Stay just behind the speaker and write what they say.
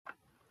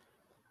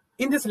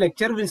In this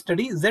lecture, we'll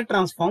study Z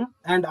transform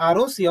and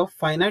ROC of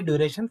finite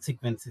duration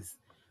sequences.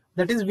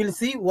 That is, we'll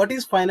see what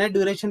is finite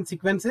duration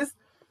sequences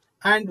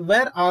and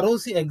where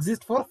ROC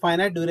exists for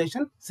finite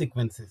duration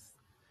sequences.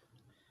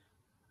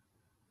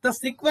 The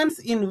sequence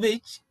in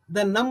which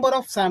the number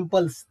of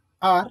samples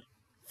are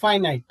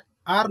finite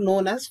are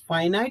known as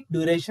finite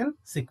duration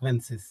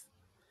sequences.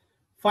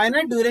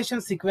 Finite duration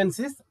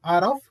sequences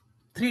are of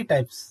three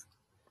types.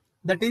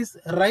 That is,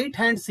 right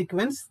hand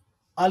sequence,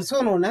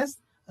 also known as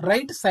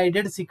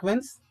right-sided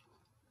sequence.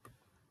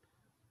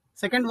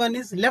 Second one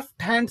is left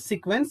hand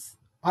sequence,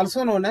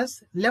 also known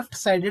as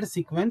left-sided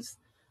sequence.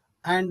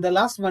 And the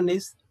last one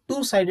is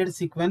two-sided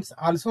sequence,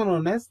 also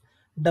known as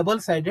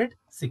double-sided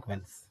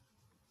sequence.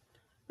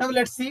 Now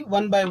let's see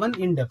one by one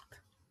in depth.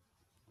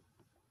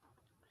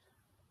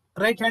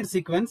 Right hand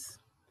sequence.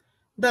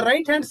 The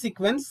right hand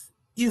sequence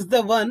is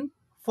the one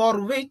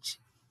for which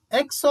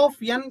x of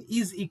n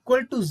is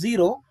equal to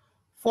 0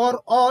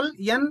 for all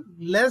n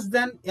less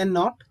than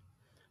n0,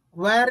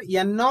 where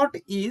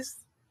n0 is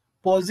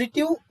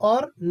positive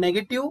or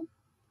negative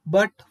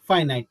but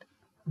finite.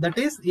 That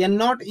is,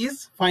 n0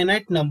 is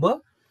finite number.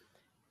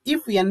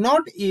 If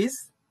n0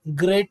 is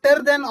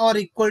greater than or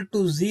equal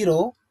to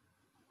 0,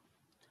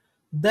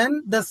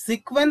 then the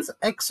sequence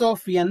x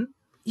of n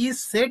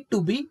is said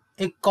to be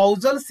a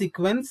causal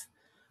sequence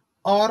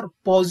or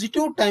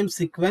positive time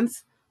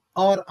sequence,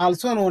 or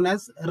also known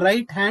as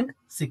right hand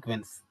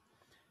sequence.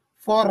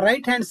 For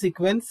right hand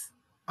sequence,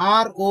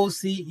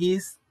 ROC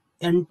is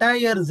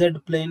entire z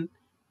plane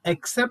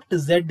except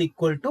z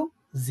equal to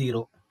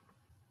 0.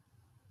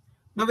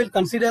 Now we'll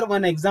consider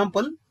one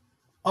example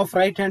of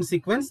right hand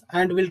sequence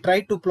and we'll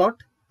try to plot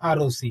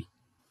ROC.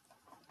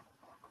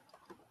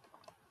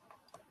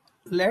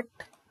 Let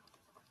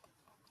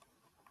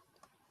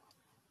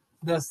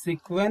the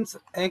sequence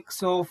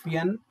x of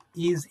n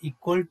is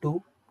equal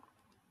to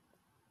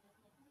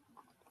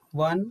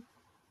 1,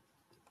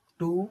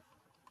 2,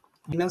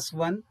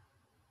 -1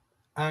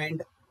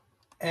 and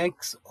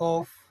x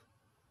of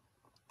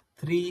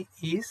 3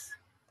 is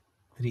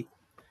 3.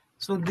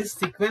 So this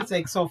sequence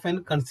x of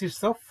n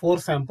consists of 4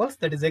 samples,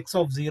 that is x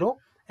of 0,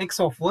 x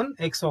of 1,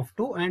 x of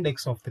 2 and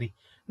x of 3.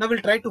 Now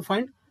we'll try to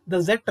find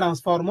the Z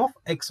transform of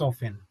x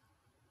of n.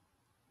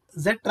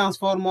 Z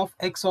transform of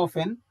x of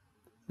n,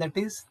 that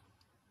is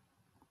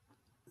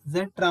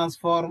Z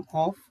transform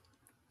of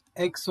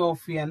x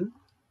of n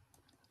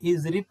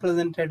is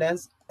represented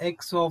as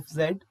x of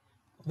z,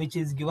 which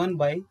is given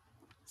by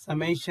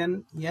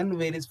summation n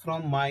varies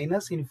from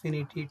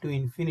 -infinity to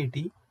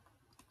infinity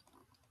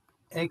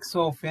x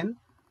of n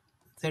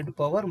z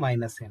power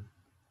 -n.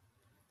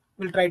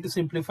 We'll try to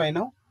simplify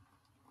now.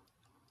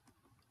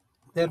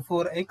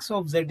 Therefore, x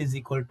of z is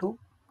equal to,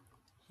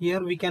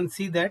 here we can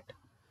see that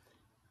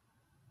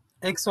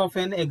x of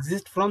n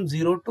exists from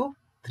 0 to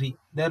 3.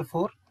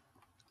 Therefore,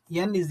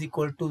 n is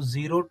equal to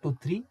 0 to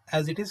 3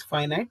 as it is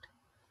finite.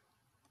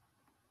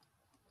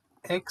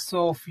 X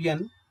of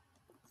n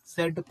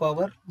z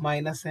power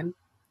 -n.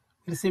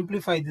 We'll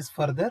simplify this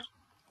further.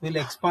 We'll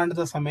expand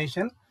the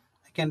summation.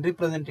 I can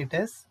represent it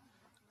as,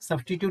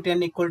 substitute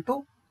n equal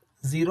to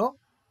 0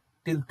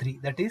 till 3.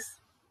 That is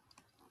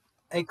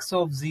x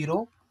of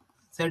 0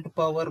 z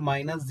power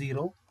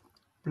 -0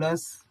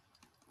 plus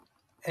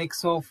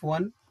x of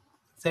 1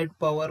 z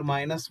power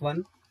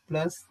 -1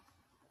 plus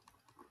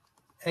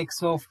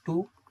x of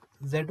 2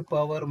 z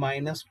power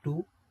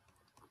 -2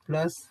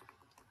 plus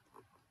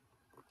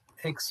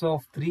x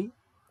of 3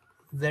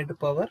 z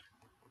power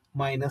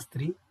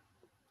 -3.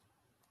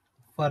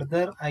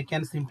 Further, I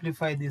can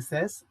simplify this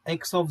as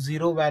x of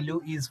 0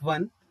 value is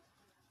 1,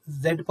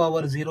 z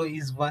power 0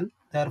 is 1,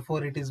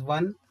 therefore it is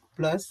 1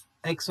 plus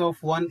x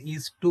of 1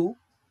 is 2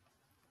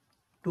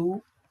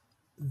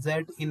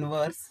 z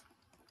inverse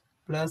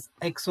plus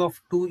x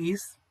of 2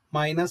 is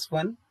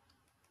 -1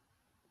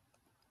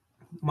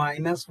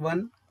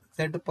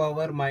 z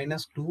power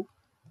 -2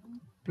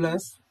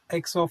 plus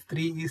x of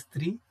 3 is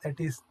 3, that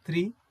is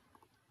 3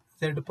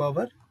 z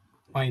power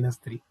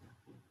 -3.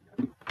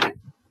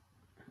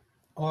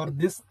 Or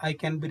this I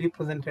can be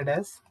represented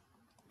as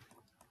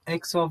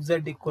x of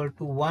z equal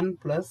to 1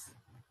 plus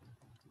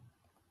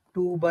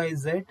 2 by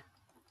z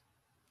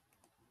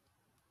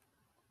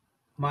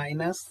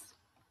minus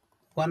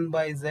 1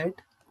 by z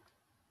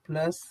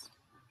plus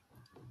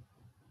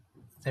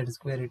z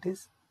square, it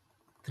is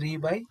 3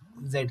 by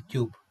z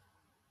cube.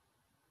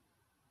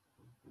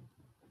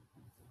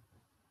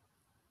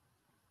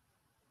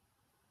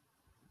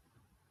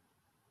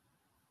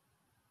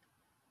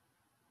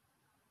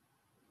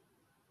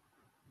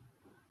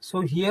 So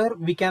here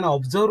we can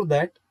observe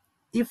that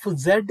if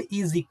z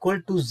is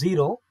equal to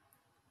 0,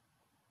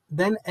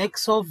 then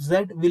x of z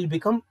will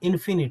become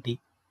infinity.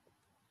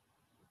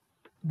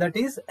 That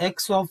is,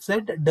 x of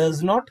z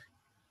does not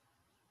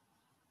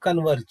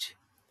converge.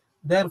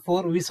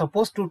 Therefore, we are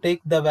supposed to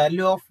take the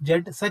value of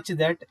z such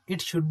that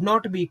it should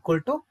not be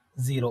equal to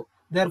 0.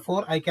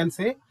 Therefore, I can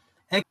say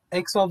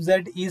x of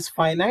z is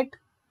finite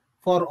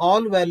for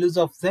all values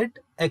of z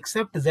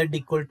except z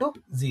equal to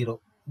 0.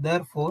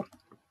 Therefore,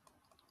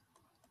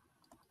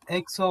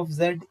 x of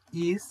z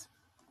is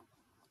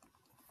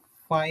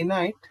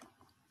finite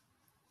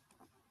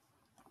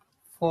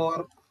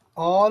for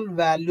all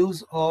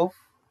values of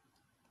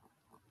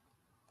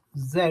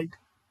z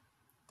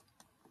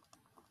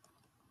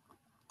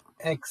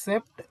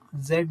except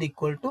z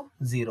equal to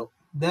 0.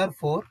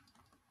 Therefore,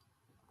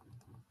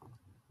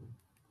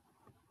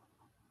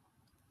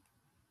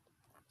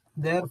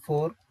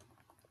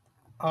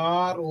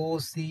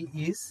 ROC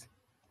is,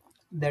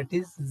 that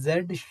is,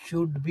 z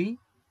should be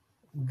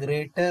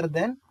greater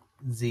than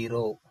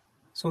 0.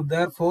 So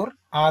therefore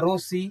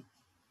ROC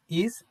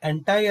is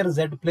entire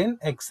z plane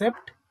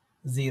except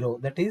 0,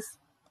 that is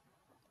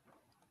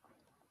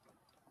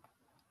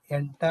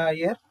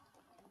entire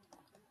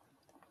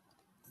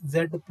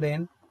z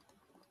plane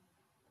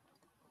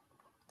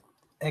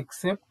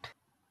except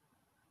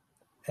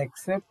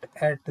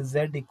at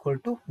z equal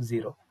to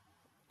 0.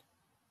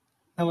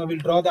 Now I will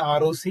draw the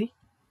ROC.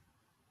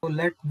 So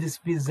let this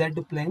be z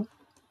plane.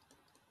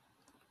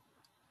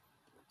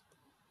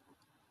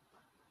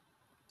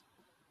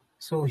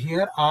 So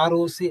here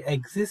ROC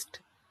exists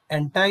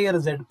entire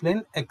z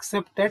plane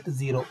except at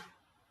 0.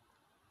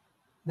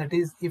 That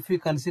is, if we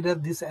consider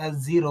this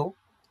as 0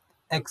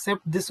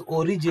 except this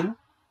origin,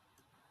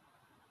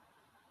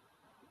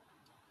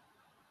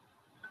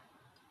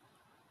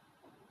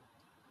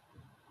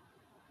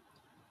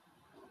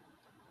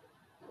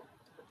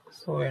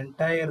 so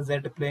entire z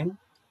plane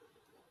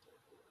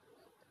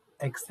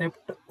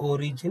except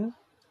origin.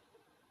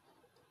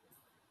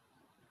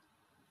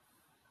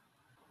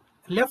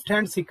 Left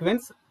hand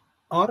sequence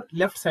or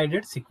left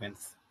sided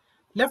sequence.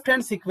 Left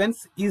hand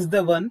sequence is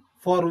the one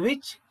for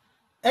which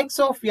x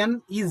of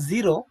n is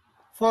 0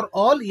 for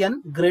all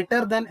n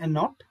greater than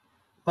n0,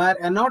 where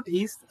n0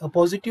 is a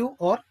positive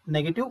or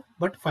negative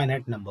but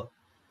finite number.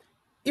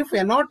 If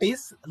n0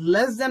 is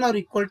less than or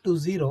equal to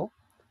 0,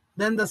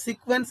 then the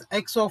sequence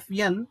x of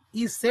n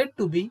is said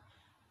to be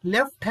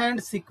left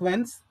hand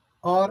sequence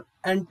or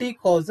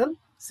anti-causal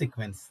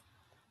sequence.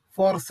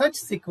 For such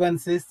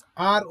sequences,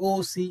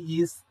 ROC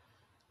is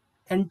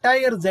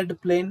entire z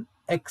plane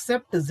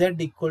except z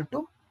equal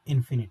to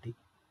infinity.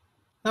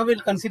 Now we'll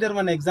consider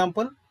one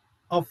example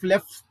of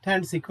left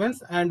hand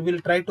sequence and we'll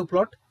try to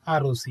plot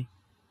ROC.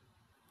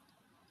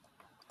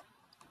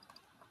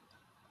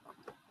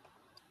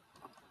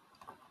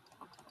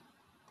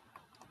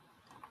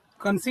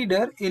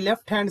 Consider a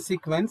left hand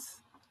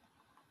sequence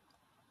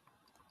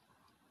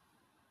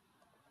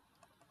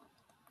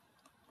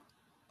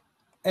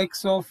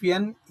x of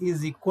n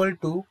is equal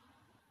to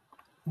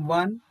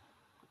 1,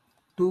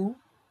 2,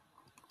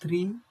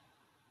 3,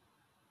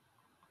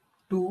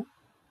 2.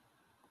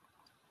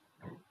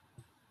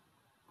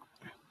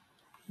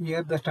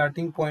 Here the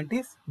starting point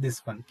is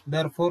this one.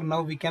 Therefore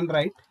now we can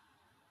write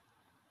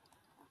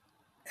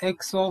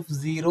x of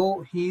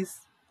 0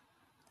 is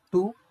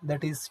 2,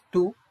 that is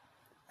 2,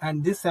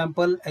 and this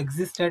sample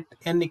exists at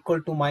n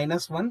equal to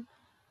 -1,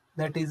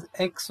 that is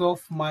x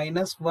of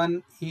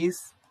 -1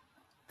 is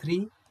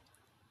 3.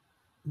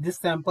 This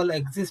sample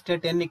exists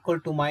at n equal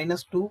to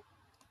 -2,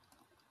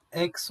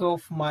 x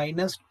of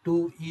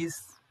 -2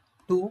 is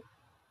 2,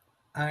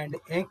 and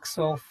x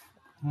of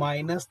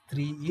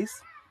 -3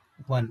 is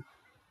 1.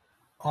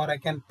 Or I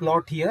can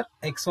plot here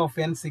x of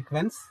n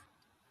sequence.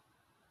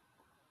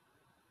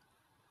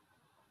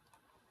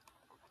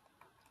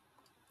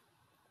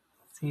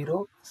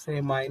 Zero, say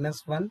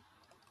 -1,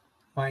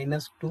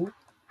 -2,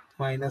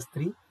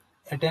 -3.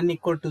 At n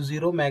equal to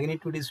 0,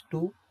 magnitude is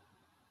 2.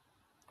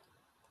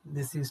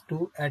 This is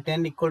 2. At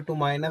n equal to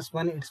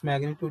 -1, its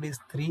magnitude is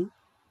 3.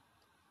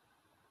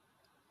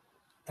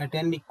 At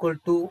n equal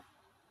to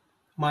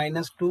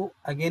 -2,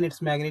 again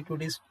its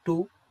magnitude is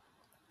 2.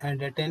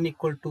 And at n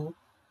equal to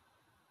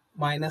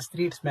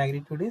 -3, its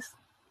magnitude is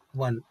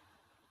 1.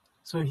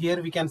 So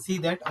here we can see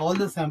that all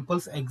the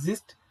samples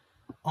exist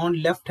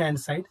on left hand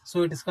side.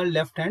 So it is called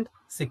left hand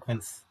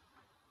sequence.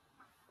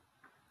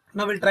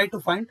 Now we'll try to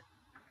find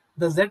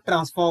the z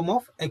transform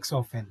of x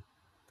of n.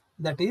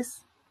 That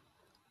is,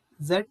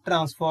 z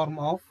transform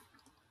of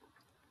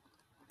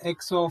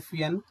x of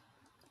n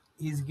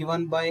is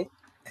given by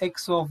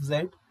x of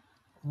z,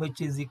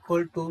 which is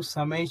equal to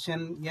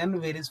summation n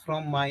varies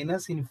from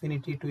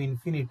 -infinity to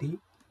infinity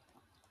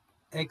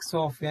x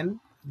of n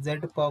z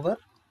power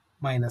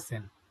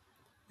 -n.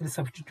 We'll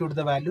substitute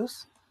the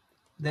values.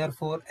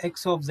 Therefore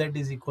x of z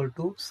is equal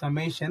to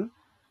summation,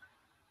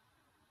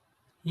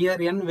 here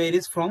n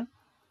varies from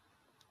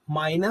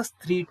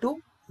 -3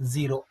 to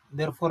 0.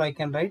 Therefore I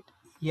can write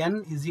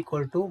n is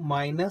equal to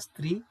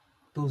 -3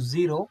 to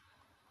 0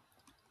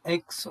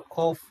 x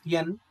of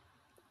n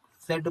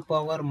z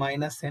power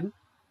 -n.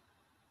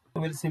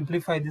 We'll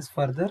simplify this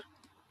further.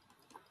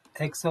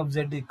 X of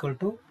z equal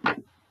to,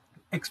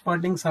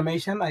 expanding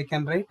summation, I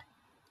can write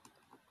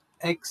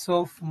x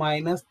of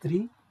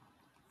 -3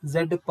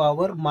 z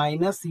power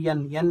minus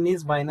n. N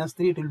is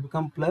 -3, it will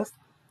become plus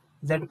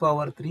z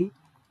power 3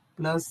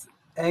 plus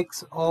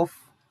x of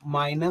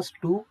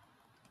 -2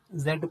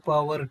 z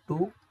power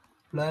 2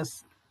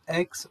 plus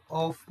x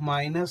of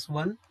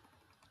 -1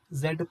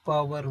 z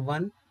power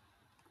 1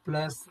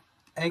 plus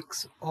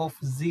x of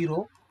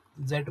 0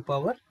 z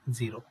power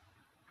 0.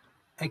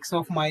 X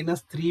of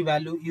minus 3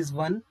 value is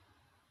 1,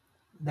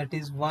 that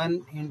is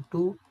 1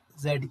 into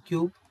z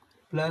cube,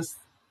 plus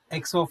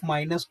x of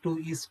minus 2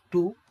 is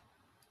 2,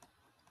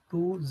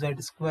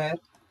 2z square,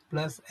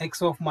 plus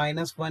x of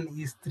minus 1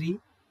 is 3,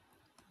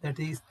 that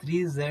is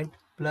 3z,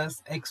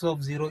 plus x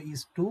of 0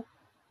 is 2,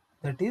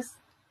 that is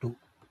 2.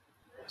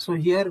 So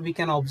here we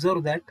can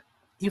observe that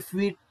if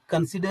we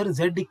consider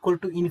z equal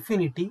to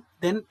infinity,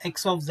 then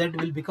x of z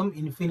will become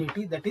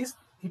infinity, that is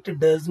it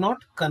does not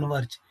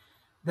converge.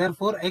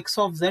 Therefore x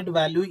of z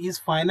value is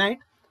finite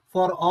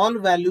for all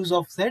values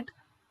of z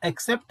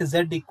except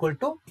z equal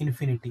to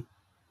infinity.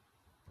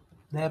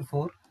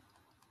 Therefore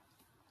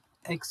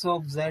x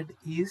of z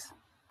is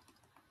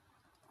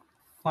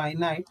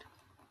finite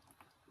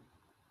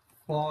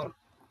for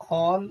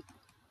all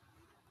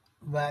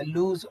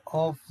values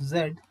of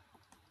z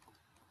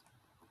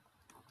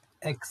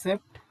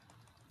except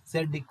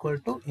z equal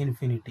to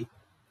infinity.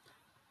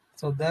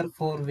 So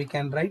therefore we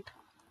can write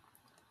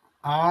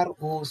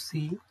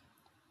ROC,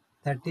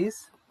 that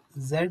is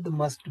z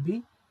must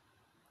be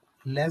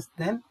less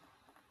than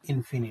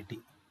infinity.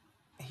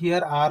 Here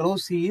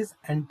ROC is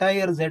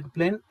entire z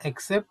plane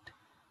except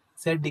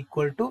z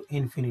equal to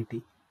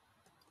infinity.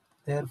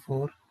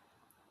 Therefore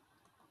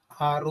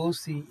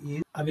ROC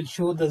is, I will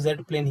show the z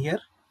plane here.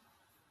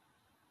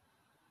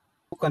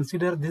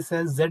 Consider this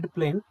as z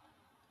plane.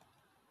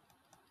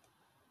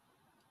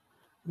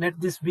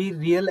 Let this be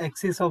real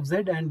axis of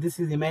z and this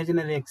is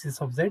imaginary axis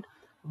of z.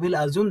 We'll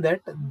assume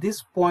that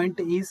this point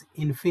is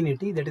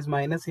infinity, that is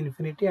minus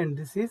infinity, and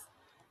this is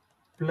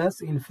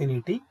plus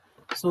infinity.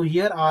 So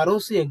here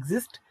ROC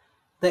exists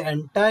the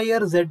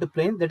entire z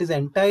plane, that is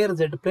entire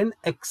z plane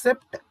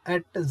except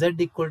at z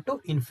equal to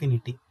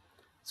infinity.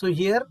 So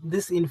here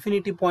this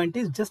infinity point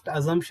is just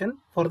assumption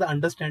for the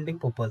understanding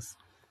purpose.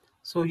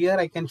 So here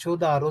I can show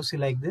the ROC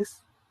like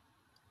this.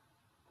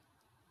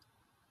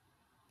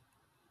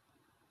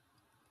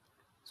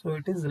 So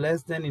it is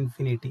less than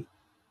infinity.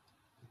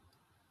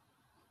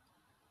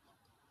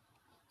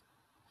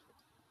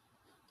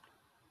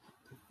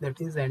 That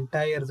is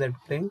entire z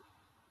plane.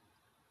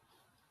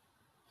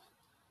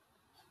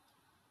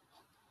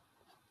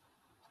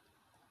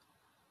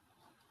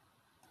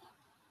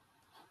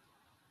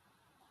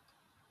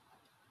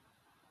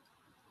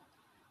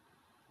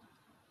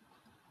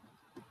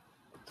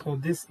 So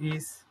this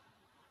is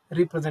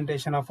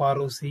representation of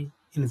ROC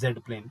in z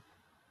plane.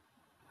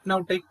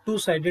 Now take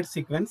two-sided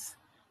sequence.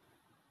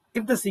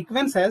 If the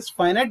sequence has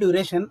finite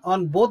duration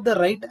on both the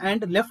right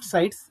and left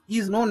sides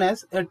is known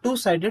as a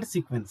two-sided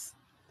sequence.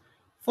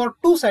 For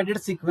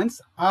two-sided sequence,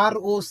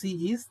 ROC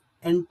is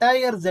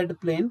entire z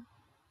plane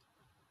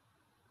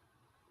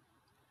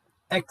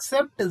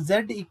except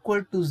z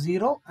equal to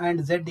 0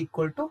 and z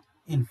equal to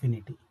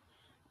infinity.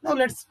 Now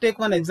let's take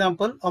one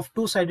example of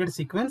two-sided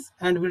sequence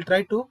and we'll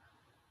try to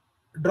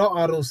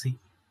draw ROC.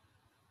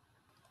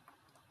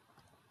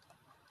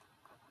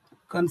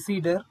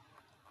 Consider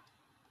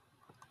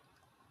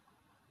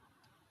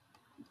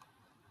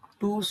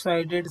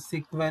two-sided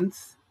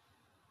sequence,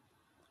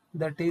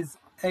 that is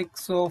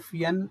x of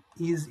n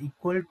is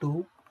equal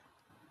to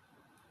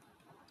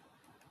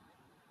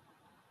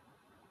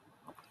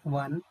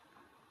 1.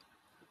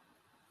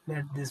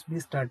 Let this be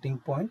starting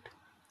point.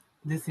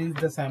 This is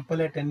the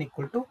sample at n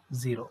equal to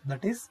 0.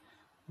 That is,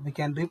 we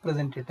can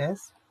represent it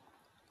as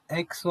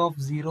x of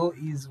 0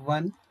 is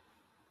 1,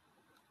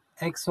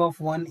 x of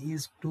 1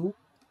 is 2,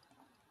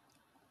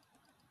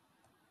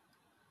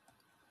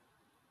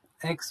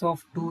 x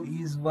of 2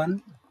 is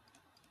 1,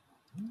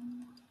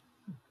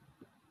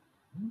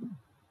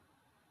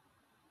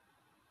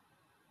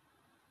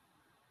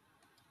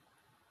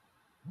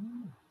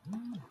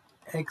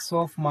 x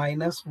of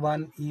minus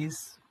 1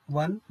 is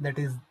 1, that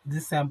is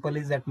this sample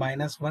is at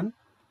minus 1,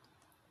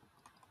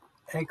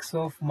 x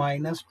of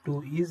minus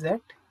 2 is at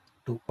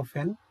 2. Of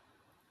n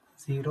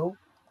 0,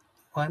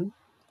 1,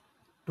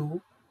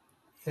 2,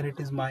 here it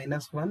is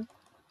minus 1,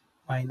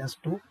 minus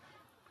 2.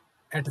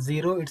 At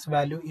 0 its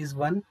value is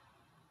 1,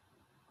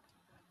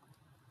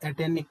 at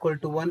n equal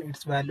to 1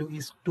 its value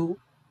is 2,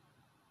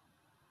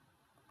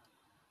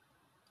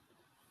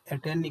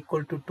 at n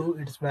equal to 2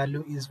 its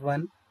value is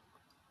 1,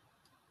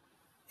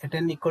 at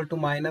n equal to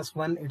minus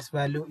 1 its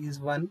value is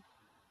 1,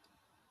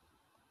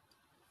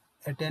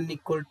 at n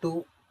equal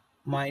to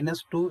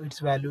minus 2 its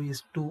value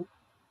is 2.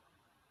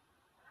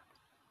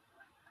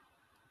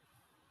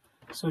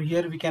 So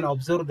here we can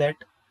observe that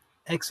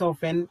x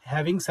of n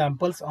having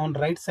samples on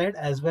right side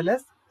as well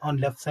as on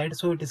left side,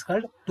 so it is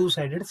called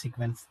two-sided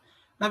sequence.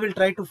 Now we'll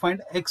try to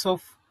find x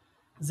of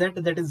z,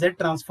 that is z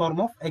transform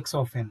of x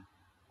of n.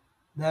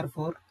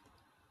 Therefore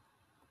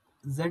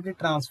z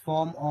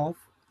transform of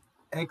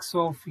x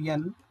of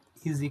n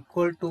is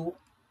equal to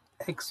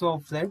x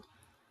of z,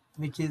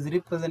 which is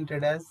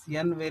represented as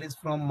n varies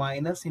from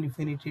minus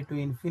infinity to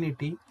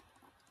infinity,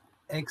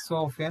 x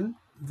of n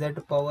z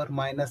power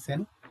minus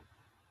n.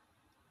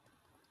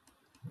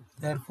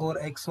 Therefore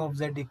x of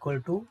z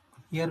equal to,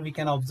 here we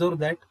can observe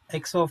that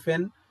x of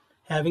n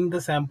having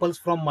the samples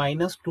from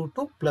 -2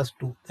 to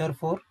 +2.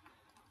 Therefore,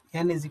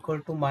 n is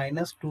equal to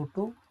 -2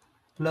 to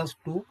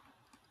 +2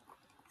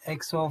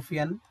 x of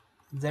n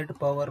z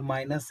power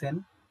minus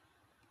n.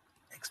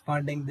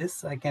 Expanding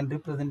this, I can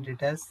represent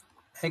it as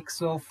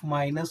x of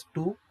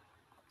 -2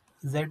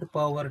 z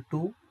power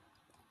 2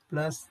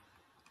 plus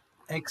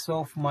x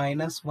of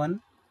 -1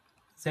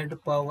 z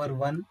power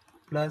 1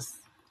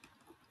 plus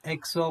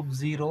x of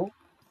 0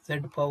 z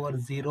power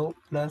 0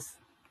 plus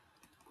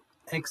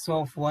x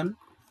of 1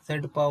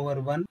 z power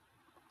 1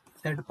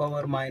 z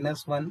power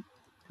 -1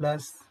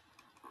 plus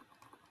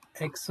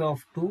x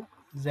of 2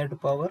 z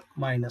power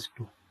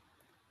 -2.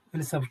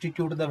 We'll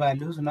substitute the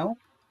values now.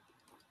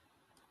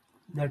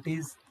 That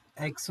is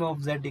x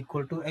of z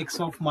equal to x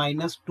of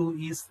 -2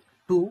 is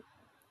 2,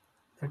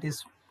 that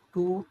is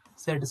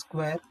 2z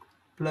square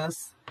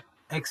plus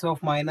x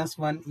of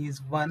 -1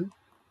 is 1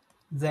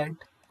 z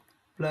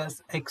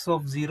plus x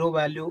of 0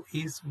 value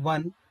is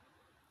 1,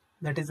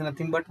 that is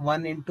nothing but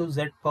 1 into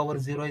z power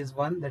 0 is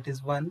 1, that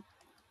is 1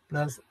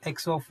 plus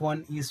x of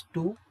 1 is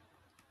 2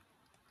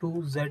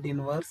 2z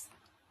inverse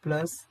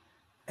plus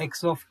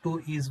x of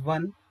 2 is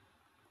 1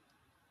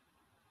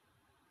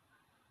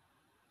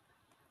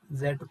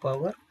 z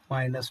power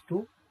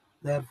 -2.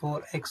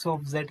 Therefore, x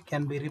of z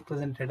can be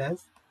represented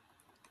as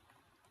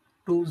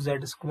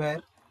 2z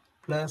square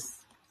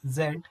plus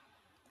z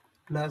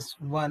plus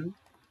 1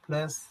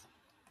 plus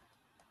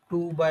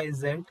 2 by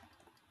z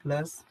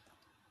plus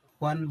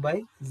 1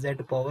 by z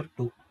power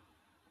 2.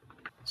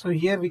 So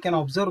here we can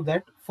observe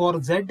that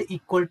for z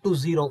equal to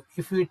 0,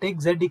 if we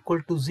take z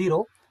equal to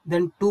 0,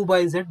 then 2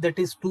 by z, that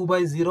is 2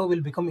 by 0,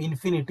 will become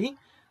infinity.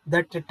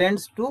 That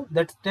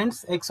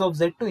tends x of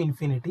z to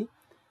infinity.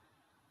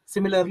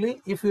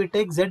 Similarly, if we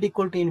take z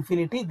equal to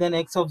infinity, then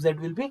x of z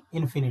will be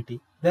infinity.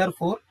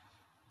 Therefore,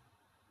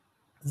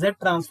 z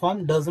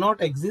transform does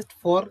not exist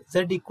for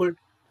z equal.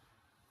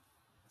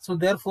 So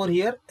therefore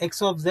here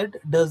x of z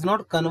does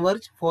not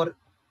converge for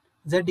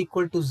z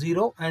equal to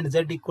 0 and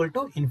z equal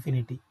to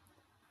infinity.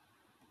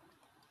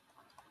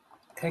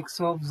 X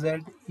of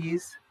z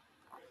is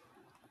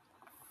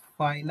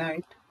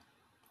finite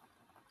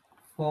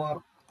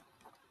for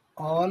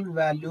all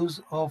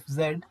values of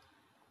z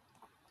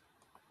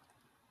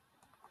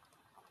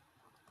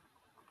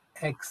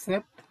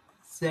except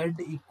z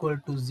equal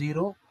to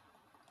 0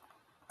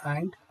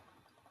 and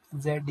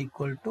z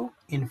equal to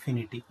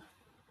infinity.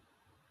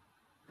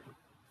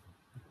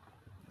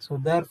 So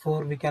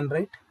therefore we can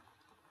write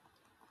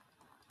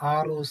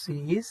ROC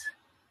is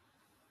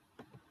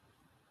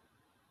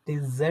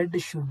z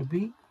should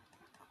be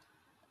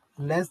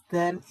less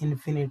than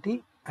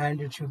infinity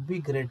and it should be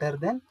greater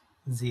than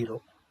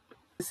 0.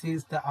 This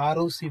is the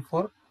ROC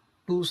for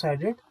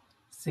two-sided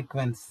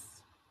sequence.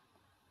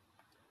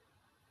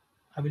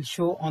 I will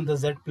show on the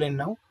z plane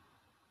now.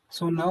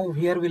 So now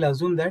here we'll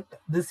assume that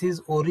this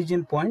is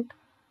origin point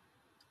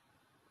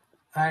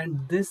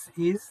and this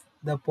is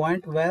the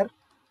point where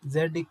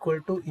z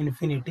equal to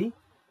infinity,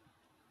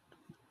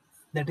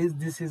 that is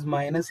this is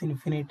minus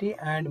infinity,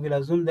 and we'll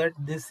assume that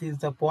this is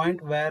the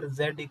point where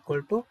z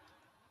equal to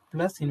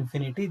plus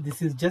infinity.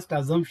 This is just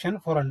assumption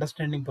for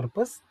understanding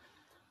purpose.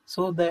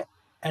 So the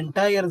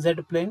entire z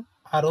plane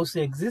ROC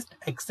exists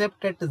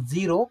except at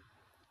 0,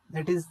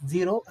 that is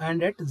 0,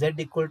 and at z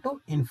equal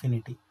to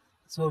infinity.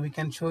 So we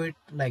can show it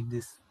like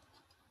this.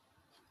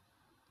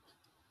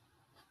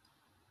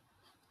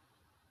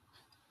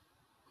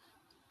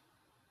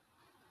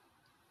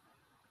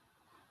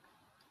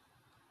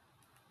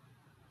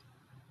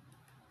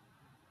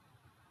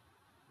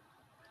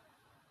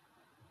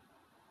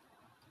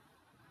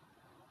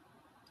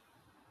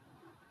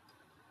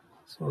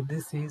 So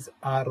this is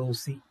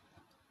ROC.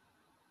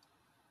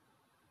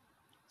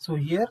 So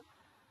here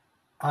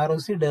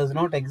ROC does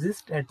not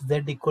exist at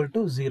z equal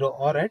to 0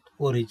 or at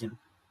origin.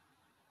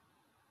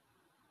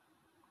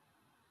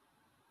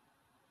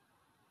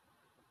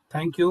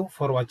 Thank you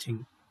for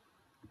watching.